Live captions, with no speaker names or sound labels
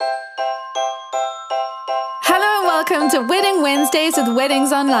Welcome to Wedding Wednesdays with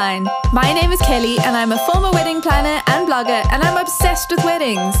Weddings Online. My name is Kelly and I'm a former wedding planner and blogger, and I'm obsessed with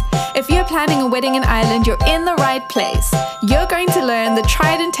weddings. If you're planning a wedding in Ireland, you're in the right place. You're going to learn the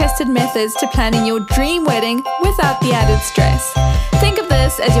tried and tested methods to planning your dream wedding without the added stress. Think of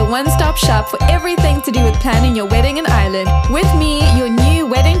this as your one-stop shop for everything to do with planning your wedding in Ireland, with me, your new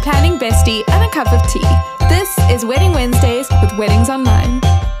wedding planning bestie, and a cup of tea. This is Wedding Wednesdays with Weddings Online.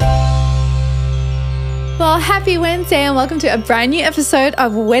 Well, happy Wednesday and welcome to a brand new episode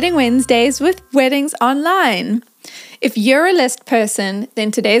of Wedding Wednesdays with Weddings Online. If you're a list person, then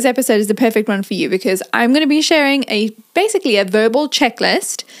today's episode is the perfect one for you because I'm going to be sharing basically a verbal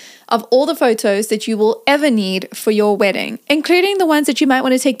checklist of all the photos that you will ever need for your wedding, including the ones that you might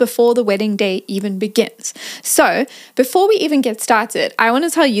want to take before the wedding day even begins. So before we even get started, I want to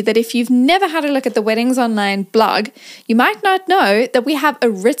tell you that if you've never had a look at the Weddings Online blog, you might not know that we have a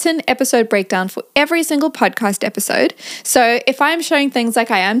written episode breakdown for every single podcast episode. So if I'm showing things like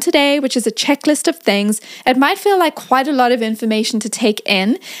I am today, which is a checklist of things, it might feel like quite a lot of information to take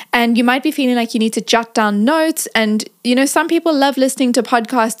in, and you might be feeling like you need to jot down notes. And you know, some people love listening to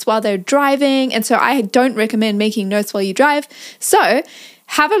podcasts while they're driving, and so I don't recommend making notes while you drive. So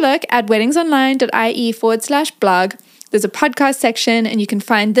have a look at weddingsonline.ie/blog. There's a podcast section, and you can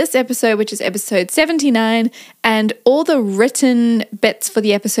find this episode, which is episode 79, and all the written bits for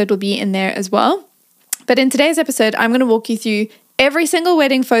the episode will be in there as well. But in today's episode, I'm going to walk you through every single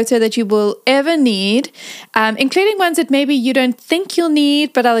wedding photo that you will ever need, including ones that maybe you don't think you'll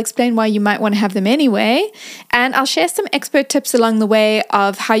need, but I'll explain why you might want to have them anyway. And I'll share some expert tips along the way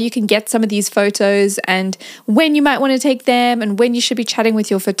of how you can get some of these photos and when you might want to take them and when you should be chatting with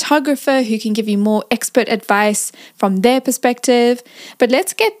your photographer who can give you more expert advice from their perspective. But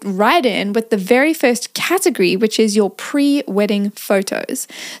let's get right in with the very first category, which is your pre-wedding photos.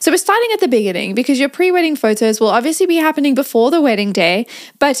 So we're starting at the beginning because your pre-wedding photos will obviously be happening before the wedding day,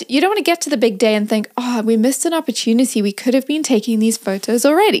 but you don't want to get to the big day and think, oh, we missed an opportunity. We could have been taking these photos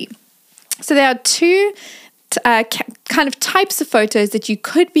already. So there are two kind of types of photos that you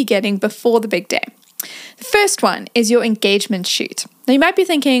could be getting before the big day. The first one is your engagement shoot. Now you might be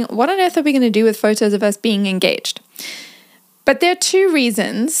thinking, what on earth are we going to do with photos of us being engaged? But there are two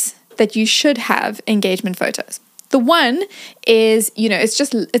reasons that you should have engagement photos. The one is,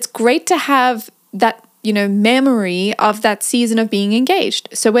 it's great to have that memory of that season of being engaged.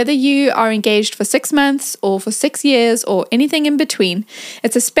 So whether you are engaged for 6 months or for 6 years or anything in between,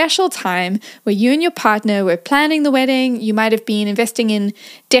 it's a special time where you and your partner were planning the wedding. You might have been investing in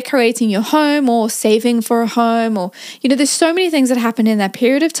decorating your home or saving for a home, or, there's so many things that happen in that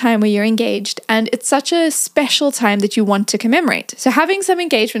period of time where you're engaged, and it's such a special time that you want to commemorate. So having some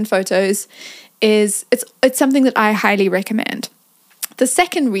engagement photos it's something that I highly recommend. The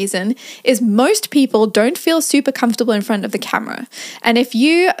second reason is most people don't feel super comfortable in front of the camera. And if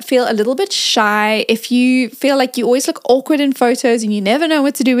you feel a little bit shy, if you feel like you always look awkward in photos and you never know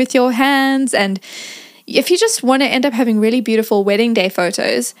what to do with your hands, and if you just want to end up having really beautiful wedding day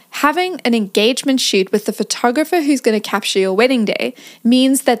photos, having an engagement shoot with the photographer who's going to capture your wedding day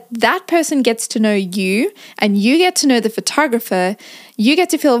means that that person gets to know you and you get to know the photographer. You get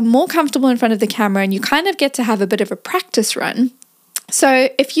to feel more comfortable in front of the camera, and you kind of get to have a bit of a practice run. So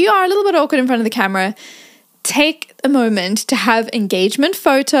if you are a little bit awkward in front of the camera, take a moment to have engagement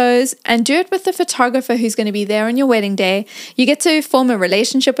photos and do it with the photographer who's going to be there on your wedding day. You get to form a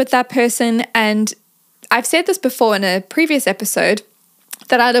relationship with that person. And I've said this before in a previous episode,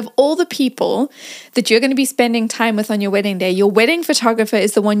 that out of all the people that you're going to be spending time with on your wedding day, your wedding photographer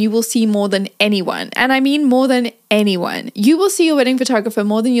is the one you will see more than anyone. And I mean more than anyone. You will see your wedding photographer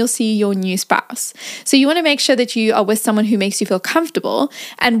more than you'll see your new spouse. So you want to make sure that you are with someone who makes you feel comfortable.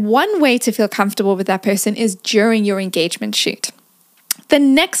 And one way to feel comfortable with that person is during your engagement shoot. The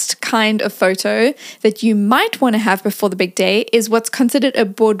next kind of photo that you might want to have before the big day is what's considered a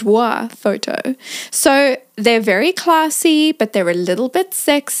boudoir photo. So they're very classy, but they're a little bit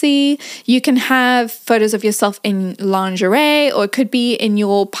sexy. You can have photos of yourself in lingerie, or it could be in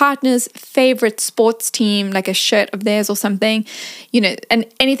your partner's favorite sports team, like a shirt of theirs or something, and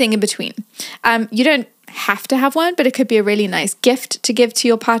anything in between. You don't have to have one, but it could be a really nice gift to give to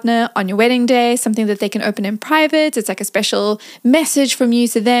your partner on your wedding day, something that they can open in private. It's like a special message from you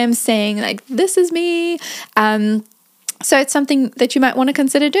to them saying like, this is me. So it's something that you might want to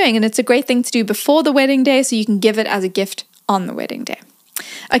consider doing, and it's a great thing to do before the wedding day so you can give it as a gift on the wedding day.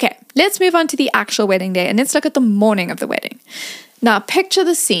 Okay, let's move on to the actual wedding day, and let's look at the morning of the wedding. Now, picture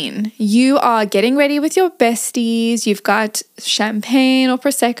the scene. You are getting ready with your besties. You've got champagne or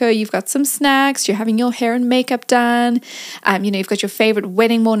Prosecco. You've got some snacks. You're having your hair and makeup done. You've got your favorite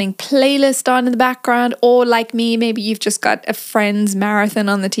wedding morning playlist on in the background. Or like me, maybe you've just got a Friends marathon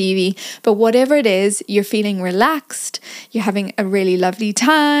on the TV. But whatever it is, you're feeling relaxed. You're having a really lovely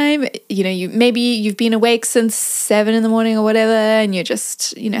time. Maybe you've been awake since 7 a.m. or whatever, and you're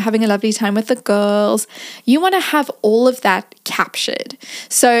just, having a lovely time with the girls. You want to have all of that captured.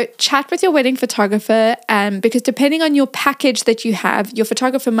 So chat with your wedding photographer, because depending on your package that you have, your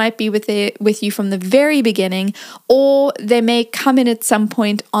photographer might be with you from the very beginning, or they may come in at some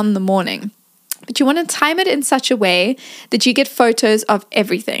point on the morning. But you want to time it in such a way that you get photos of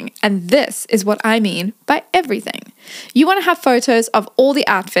everything. And this is what I mean by everything. You want to have photos of all the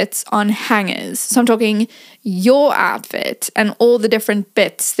outfits on hangers. So I'm talking your outfit and all the different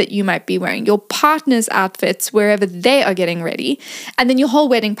bits that you might be wearing, your partner's outfits wherever they are getting ready, and then your whole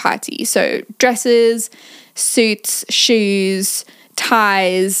wedding party. So dresses, suits, shoes,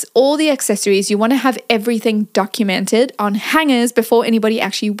 ties, all the accessories. You want to have everything documented on hangers before anybody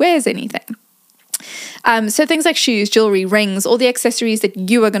actually wears anything. So things like shoes, jewelry, rings, all the accessories that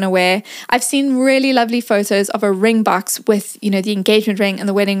you are going to wear. I've seen really lovely photos of a ring box with, the engagement ring and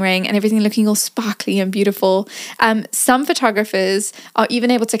the wedding ring and everything looking all sparkly and beautiful. Some photographers are even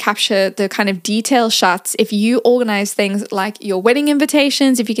able to capture the kind of detail shots if you organize things like your wedding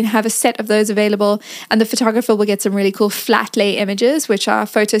invitations, if you can have a set of those available, and the photographer will get some really cool flat lay images, which are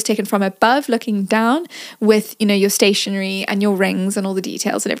photos taken from above looking down with, your stationery and your rings and all the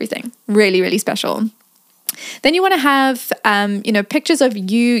details and everything. Really, really special. Then you want to have, pictures of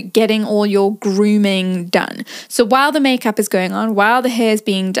you getting all your grooming done. So while the makeup is going on, while the hair is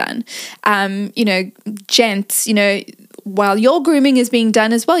being done, gents, while your grooming is being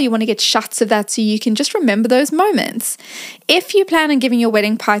done as well, you want to get shots of that so you can just remember those moments. If you plan on giving your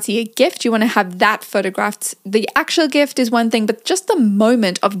wedding party a gift, you want to have that photographed. The actual gift is one thing, but just the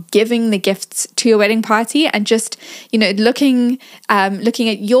moment of giving the gifts to your wedding party and just, looking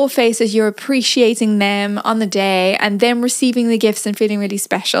at your face as you're appreciating them on the day and them receiving the gifts and feeling really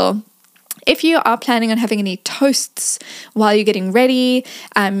special. If you are planning on having any toasts while you're getting ready,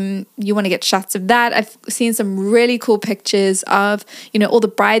 you want to get shots of that. I've seen some really cool pictures of, all the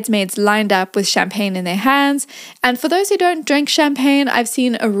bridesmaids lined up with champagne in their hands. And for those who don't drink champagne, I've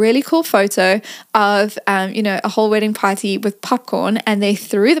seen a really cool photo of, a whole wedding party with popcorn, and they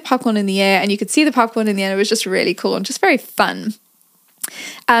threw the popcorn in the air and you could see the popcorn in the air. It was just really cool and just very fun.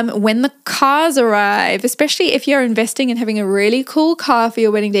 When the cars arrive, especially if you're investing in having a really cool car for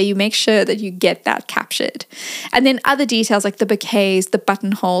your wedding day, you make sure that you get that captured. And then other details like the bouquets, the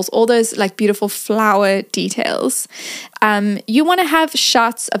buttonholes, all those like beautiful flower details. You want to have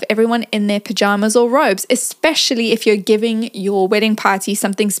shots of everyone in their pajamas or robes, especially if you're giving your wedding party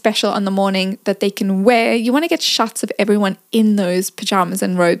something special on the morning that they can wear. You want to get shots of everyone in those pajamas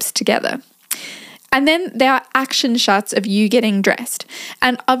and robes together. And then there are action shots of you getting dressed.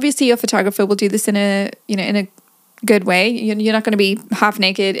 And obviously your photographer will do this in a good way. You're not going to be half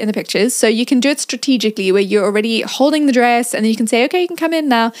naked in the pictures. So you can do it strategically where you're already holding the dress and then you can say, okay, you can come in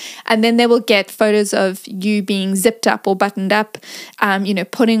now. And then they will get photos of you being zipped up or buttoned up,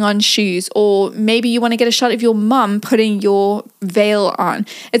 putting on shoes, or maybe you want to get a shot of your mum putting your veil on.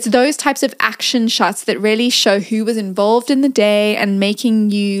 It's those types of action shots that really show who was involved in the day and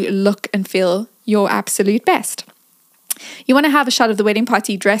making you look and feel your absolute best. You want to have a shot of the wedding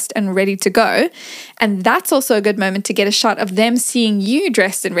party dressed and ready to go. And that's also a good moment to get a shot of them seeing you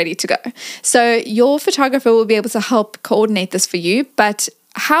dressed and ready to go. So your photographer will be able to help coordinate this for you. But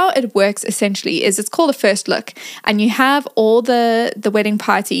how it works essentially is it's called a first look. And you have all the wedding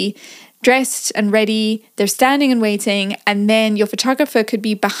party dressed and ready. They're standing and waiting. And then your photographer could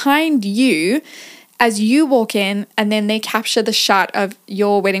be behind you as you walk in, and then they capture the shot of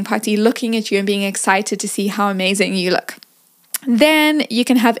your wedding party looking at you and being excited to see how amazing you look. Then you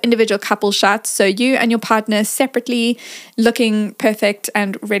can have individual couple shots, so you and your partner separately looking perfect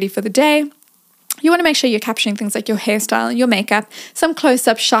and ready for the day. You want to make sure you're capturing things like your hairstyle and your makeup, some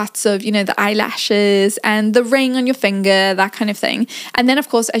close-up shots of, the eyelashes and the ring on your finger, that kind of thing. And then, of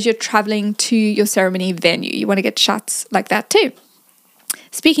course, as you're traveling to your ceremony venue, you want to get shots like that too.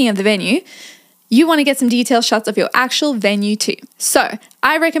 Speaking of the venue, you want to get some detailed shots of your actual venue too. So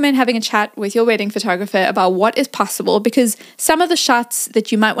I recommend having a chat with your wedding photographer about what is possible, because some of the shots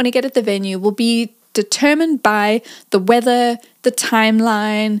that you might want to get at the venue will be determined by the weather, the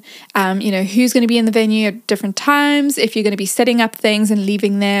timeline, who's going to be in the venue at different times, if you're going to be setting up things and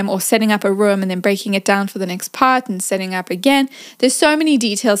leaving them, or setting up a room and then breaking it down for the next part and setting up again. There's so many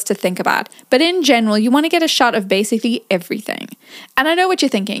details to think about. But in general, you want to get a shot of basically everything. And I know what you're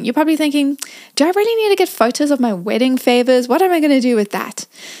thinking. You're probably thinking, do I really need to get photos of my wedding favors? What am I going to do with that?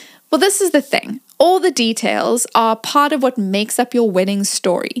 Well, this is the thing. All the details are part of what makes up your wedding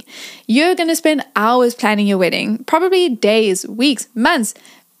story. You're going to spend hours planning your wedding, probably days, weeks, months,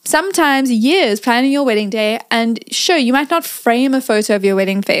 sometimes years planning your wedding day. And sure, you might not frame a photo of your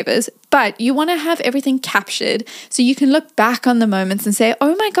wedding favors, but you want to have everything captured so you can look back on the moments and say,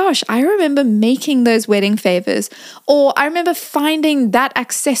 oh my gosh, I remember making those wedding favors, or I remember finding that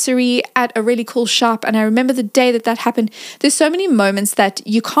accessory at a really cool shop, and I remember the day that happened. There's so many moments that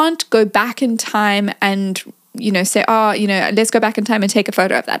you can't go back in time and say, let's go back in time and take a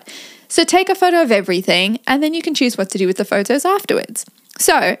photo of that. So take a photo of everything, and then you can choose what to do with the photos afterwards.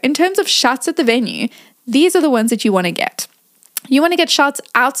 So in terms of shots at the venue, these are the ones that you want to get. You want to get shots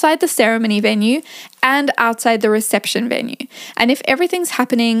outside the ceremony venue and outside the reception venue. And if everything's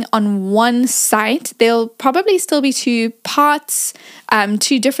happening on one site, there'll probably still be two parts,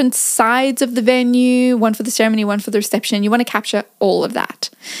 two different sides of the venue, one for the ceremony, one for the reception. You want to capture all of that.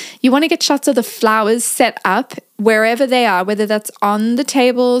 You want to get shots of the flowers set up wherever they are, whether that's on the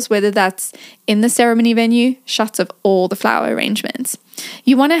tables, whether that's in the ceremony venue, shots of all the flower arrangements.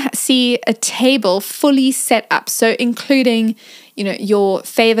 You want to see a table fully set up, so including, your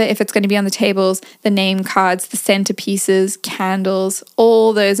favor if it's going to be on the tables, the name cards, the centerpieces, candles,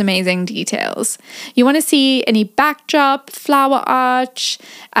 all those amazing details. You want to see any backdrop, flower arch.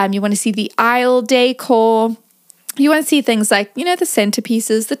 You want to see the aisle decor. You want to see things like, the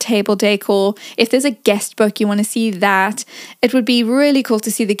centerpieces, the table decor. If there's a guest book, you want to see that. It would be really cool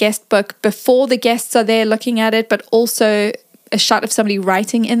to see the guest book before the guests are there looking at it, but also a shot of somebody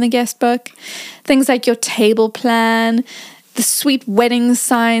writing in the guest book. Things like your table plan, the sweet wedding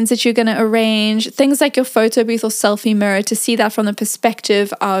signs that you're going to arrange, things like your photo booth or selfie mirror, to see that from the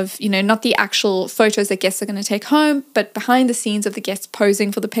perspective of, not the actual photos that guests are going to take home, but behind the scenes of the guests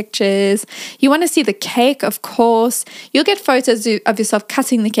posing for the pictures. You want to see the cake, of course. You'll get photos of yourself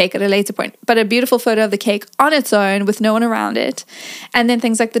cutting the cake at a later point, but a beautiful photo of the cake on its own with no one around it. And then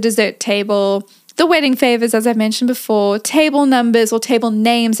things like the dessert table, the wedding favors, as I've mentioned before, table numbers or table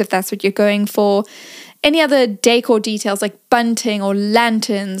names if that's what you're going for. Any other decor details like bunting or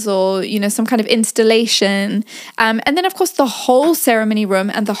lanterns or, some kind of installation. And then, of course, the whole ceremony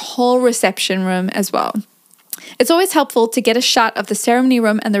room and the whole reception room as well. It's always helpful to get a shot of the ceremony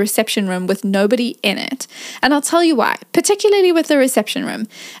room and the reception room with nobody in it. And I'll tell you why, particularly with the reception room.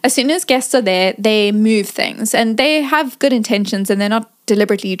 As soon as guests are there, they move things and they have good intentions and they're not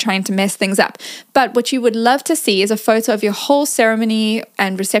deliberately trying to mess things up. But what you would love to see is a photo of your whole ceremony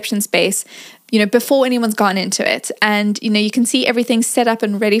and reception space before anyone's gone into it. And, you can see everything set up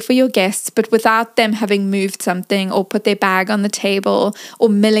and ready for your guests, but without them having moved something or put their bag on the table or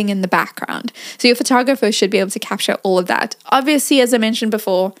milling in the background. So your photographer should be able to capture all of that. Obviously, as I mentioned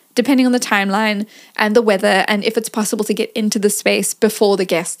before, depending on the timeline and the weather and if it's possible to get into the space before the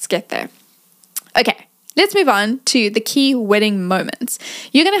guests get there. Okay. Let's move on to the key wedding moments.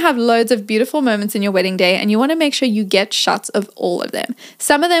 You're going to have loads of beautiful moments in your wedding day, and you want to make sure you get shots of all of them.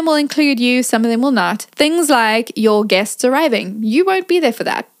 Some of them will include you, some of them will not. Things like your guests arriving. You won't be there for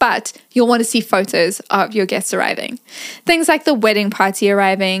that, but you'll want to see photos of your guests arriving. Things like the wedding party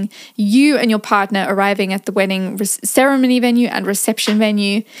arriving, you and your partner arriving at the wedding ceremony venue and reception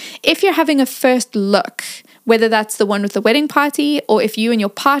venue. If you're having a first look, whether that's the one with the wedding party, or if you and your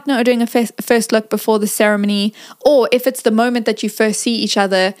partner are doing a first look before the ceremony, or if it's the moment that you first see each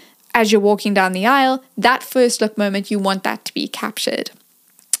other as you're walking down the aisle, that first look moment, you want that to be captured.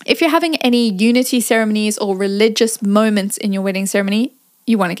 If you're having any unity ceremonies or religious moments in your wedding ceremony,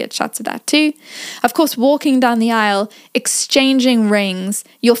 you want to get shots of that too. Of course, walking down the aisle, exchanging rings,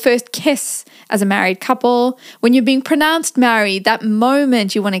 your first kiss as a married couple, when you're being pronounced married, that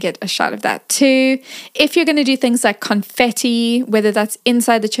moment, you want to get a shot of that too. If you're going to do things like confetti, whether that's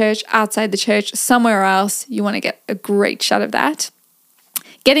inside the church, outside the church, somewhere else, you want to get a great shot of that.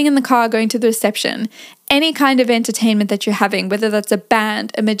 Getting in the car, going to the reception, any kind of entertainment that you're having, whether that's a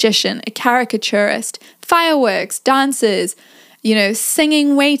band, a magician, a caricaturist, fireworks, dancers,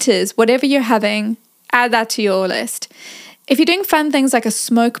 singing waiters, whatever you're having, add that to your list. If you're doing fun things like a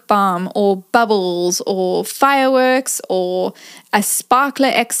smoke bomb or bubbles or fireworks or a sparkler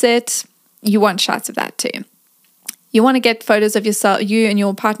exit, you want shots of that too. You want to get photos of yourself, you and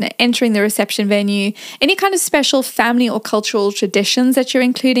your partner entering the reception venue, any kind of special family or cultural traditions that you're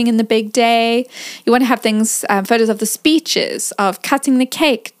including in the big day. You want to have things, photos of the speeches, of cutting the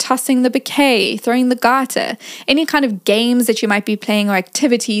cake, tossing the bouquet, throwing the garter, any kind of games that you might be playing or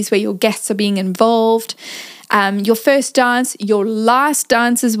activities where your guests are being involved. Your first dance, your last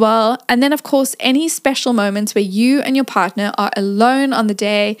dance as well. And then, of course, any special moments where you and your partner are alone on the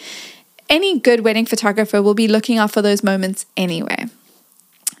day. Any good wedding photographer will be looking out for those moments anyway.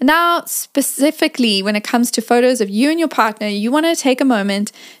 Now, specifically when it comes to photos of you and your partner, you want to take a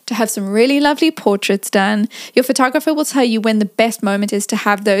moment to have some really lovely portraits done. Your photographer will tell you when the best moment is to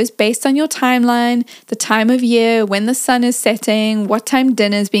have those based on your timeline, the time of year, when the sun is setting, what time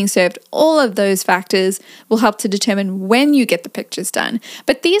dinner is being served. All of those factors will help to determine when you get the pictures done.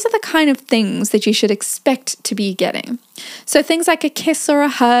 But these are the kind of things that you should expect to be getting. So things like a kiss or a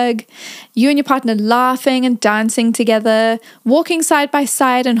hug, you and your partner laughing and dancing together, walking side by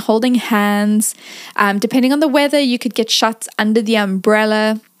side and holding hands. Depending on the weather, you could get shots under the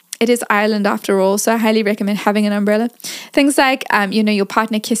umbrella. It is Ireland after all, so I highly recommend having an umbrella. Things like, your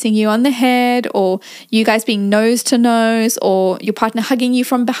partner kissing you on the head, or you guys being nose to nose, or your partner hugging you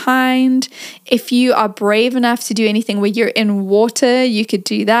from behind. If you are brave enough to do anything where you're in water, you could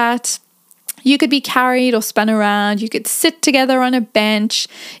do that. You could be carried or spun around. You could sit together on a bench.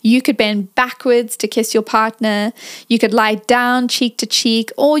 You could bend backwards to kiss your partner. You could lie down cheek to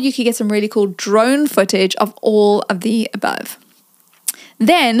cheek, or you could get some really cool drone footage of all of the above.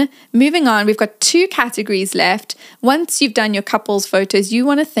 Then, moving on, we've got 2 categories left. Once you've done your couples photos, you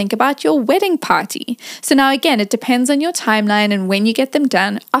want to think about your wedding party. So now again, it depends on your timeline and when you get them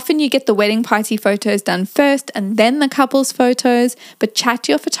done. Often you get the wedding party photos done first and then the couples photos, but chat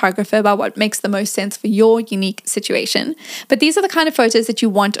to your photographer about what makes the most sense for your unique situation. But these are the kind of photos that you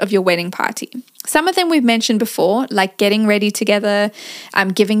want of your wedding party. Some of them we've mentioned before, like getting ready together,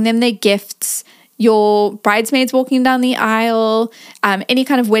 giving them their gifts, your bridesmaids walking down the aisle, any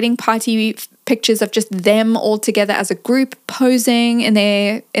kind of wedding party pictures of just them all together as a group posing in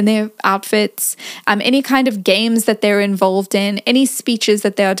their outfits, any kind of games that they're involved in, any speeches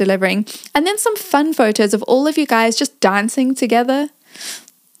that they are delivering, and then some fun photos of all of you guys just dancing together.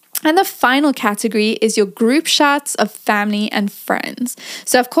 And the final category is your group shots of family and friends.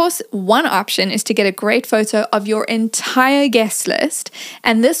 So of course, one option is to get a great photo of your entire guest list.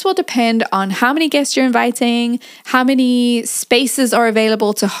 And this will depend on how many guests you're inviting, how many spaces are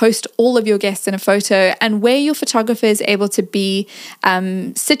available to host all of your guests in a photo, and where your photographer is able to be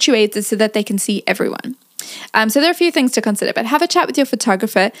situated so that they can see everyone. So there are a few things to consider, but have a chat with your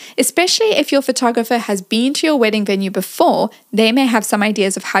photographer, especially if your photographer has been to your wedding venue before. They may have some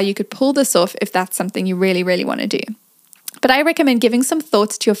ideas of how you could pull this off if that's something you really, really want to do. But I recommend giving some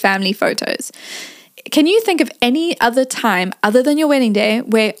thoughts to your family photos. Can you think of any other time other than your wedding day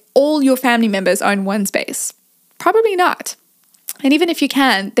where all your family members are in one space? Probably not. And even if you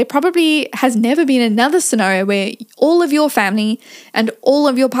can, there probably has never been another scenario where all of your family and all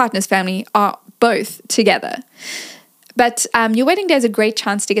of your partner's family are both together. But your wedding day is a great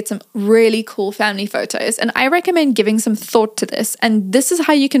chance to get some really cool family photos. And I recommend giving some thought to this. And this is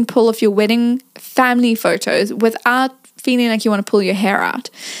how you can pull off your wedding family photos without feeling like you want to pull your hair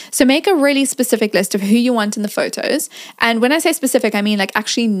out. So make a really specific list of who you want in the photos. And when I say specific, I mean like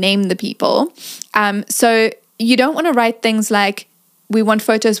actually name the people. So you don't want to write things like, we want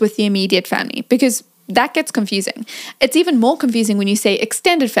photos with the immediate family, because that gets confusing. It's even more confusing when you say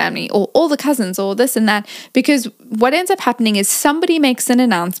extended family or all the cousins or this and that, because what ends up happening is somebody makes an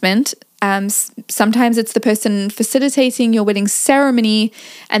announcement. Sometimes it's the person facilitating your wedding ceremony,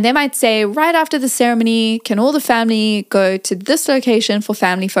 and they might say, right after the ceremony, can all the family go to this location for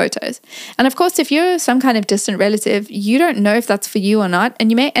family photos? And of course, if you're some kind of distant relative, you don't know if that's for you or not,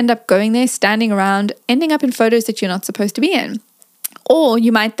 and you may end up going there, standing around, ending up in photos that you're not supposed to be in. Or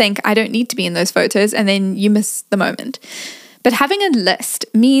you might think, I don't need to be in those photos, and then you miss the moment. But having a list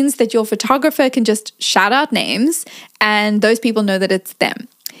means that your photographer can just shout out names and those people know that it's them.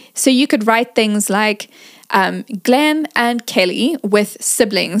 So you could write things like Glenn and Kelly with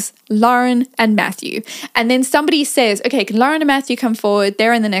siblings, Lauren and Matthew. And then somebody says, okay, can Lauren and Matthew come forward?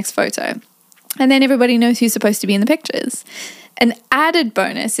 They're in the next photo. And then everybody knows who's supposed to be in the pictures. An added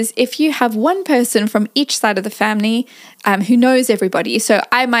bonus is if you have one person from each side of the family who knows everybody. So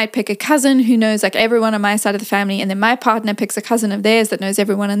I might pick a cousin who knows like everyone on my side of the family, and then my partner picks a cousin of theirs that knows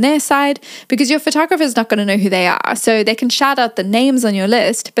everyone on their side, because your photographer is not going to know who they are. So they can shout out the names on your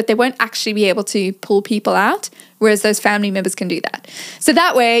list, but they won't actually be able to pull people out. whereas those family members can do that. So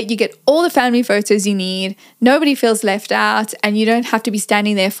that way you get all the family photos you need, nobody feels left out, and you don't have to be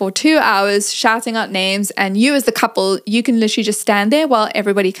standing there for 2 hours shouting out names, and you as the couple, you can literally just stand there while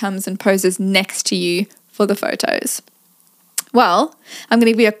everybody comes and poses next to you for the photos. Well, I'm going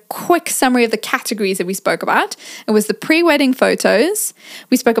to give you a quick summary of the categories that we spoke about. It was the pre-wedding photos.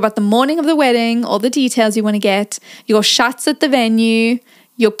 We spoke about the morning of the wedding, all the details you want to get, your shots at the venue,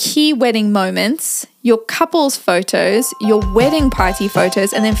 your key wedding moments, your couples photos, your wedding party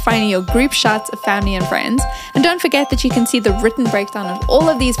photos, and then finally your group shots of family and friends. And don't forget that you can see the written breakdown of all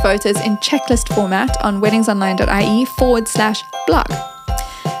of these photos in checklist format on weddingsonline.ie/blog.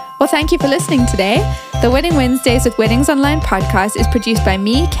 Well, thank you for listening today. The Wedding Wednesdays with Weddings Online podcast is produced by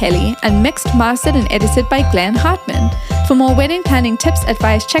me, Kelly, and mixed, mastered, and edited by Glenn Hartman. For more wedding planning tips,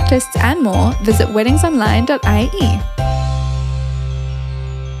 advice, checklists, and more, visit weddingsonline.ie.